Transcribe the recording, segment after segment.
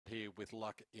with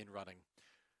luck in running.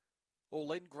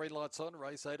 All in, green lights on,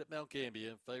 race 8 at Mount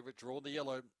Gambier. Favourite drawn the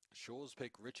yellow. Shaw's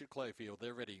Pick, Richard Clayfield,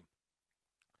 they're ready.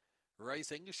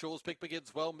 Racing, Shaw's Pick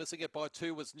begins well, missing it by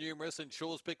 2 was Numerous, and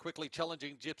Shaw's Pick quickly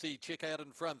challenging Gypsy Chick out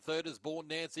in front. Third is Born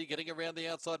Nancy, getting around the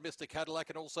outside, Mr.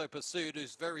 Cadillac, and also Pursued,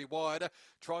 who's very wide.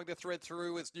 Trying to thread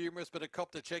through is Numerous, but a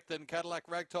cop to check, then Cadillac,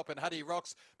 Ragtop, and Honey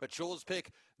Rocks. But Shaw's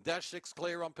Pick, Dash 6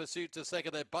 clear on Pursuit to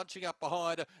second. They're bunching up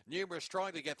behind. Numerous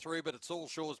trying to get through, but it's all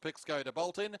Shaw's Pick's going to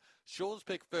bolt in. Shaw's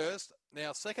Pick first.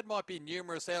 Now, second might be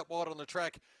Numerous out wide on the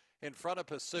track in front of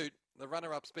Pursuit. The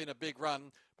runner-up's been a big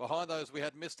run. Behind those, we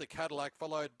had Mr. Cadillac,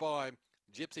 followed by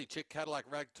Gypsy Chick, Cadillac,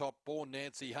 Ragtop, Born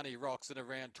Nancy, Honey Rocks in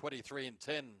around 23 and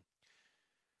 10.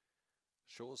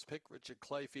 Shaw's Pick, Richard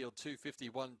Clayfield,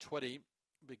 251.20.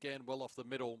 Began well off the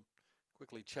middle.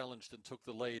 Quickly challenged and took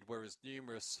the lead, whereas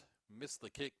Numerous missed the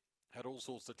kick. Had all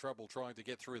sorts of trouble trying to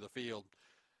get through the field.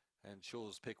 And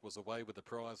Shaw's Pick was away with the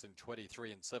prize in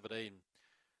 23 and 17.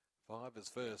 5 is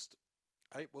first.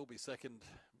 8 will be second.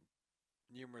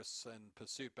 Numerous and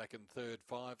Pursuit back in third.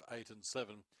 5, 8 and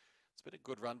 7. It's been a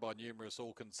good run by Numerous,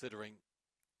 all considering.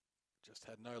 Just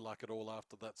had no luck at all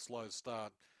after that slow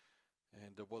start.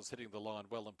 And it was hitting the line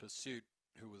well in Pursuit,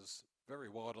 who was very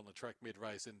wide on the track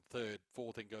mid-race in third.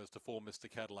 Fourth in goes to 4,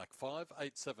 Mr. Cadillac. 5,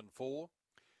 8, 7, 4.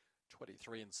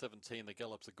 23 and 17. The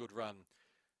gallop's a good run.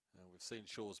 We've seen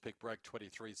Shaw's Pick break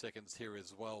 23 seconds here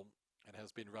as well, and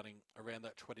has been running around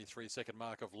that 23-second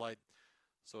mark of late.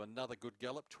 So another good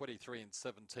gallop, 23 and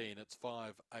 17. It's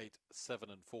 5, 8, 7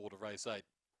 and 4 to race 8.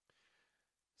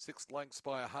 6 lengths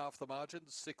by a half the margin,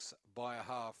 6 by a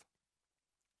half.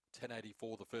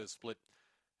 10.84 the first split,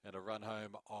 and a run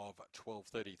home of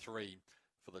 12.33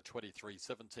 for the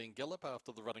 23-17 gallop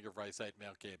after the running of race 8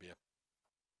 Mount Gambier.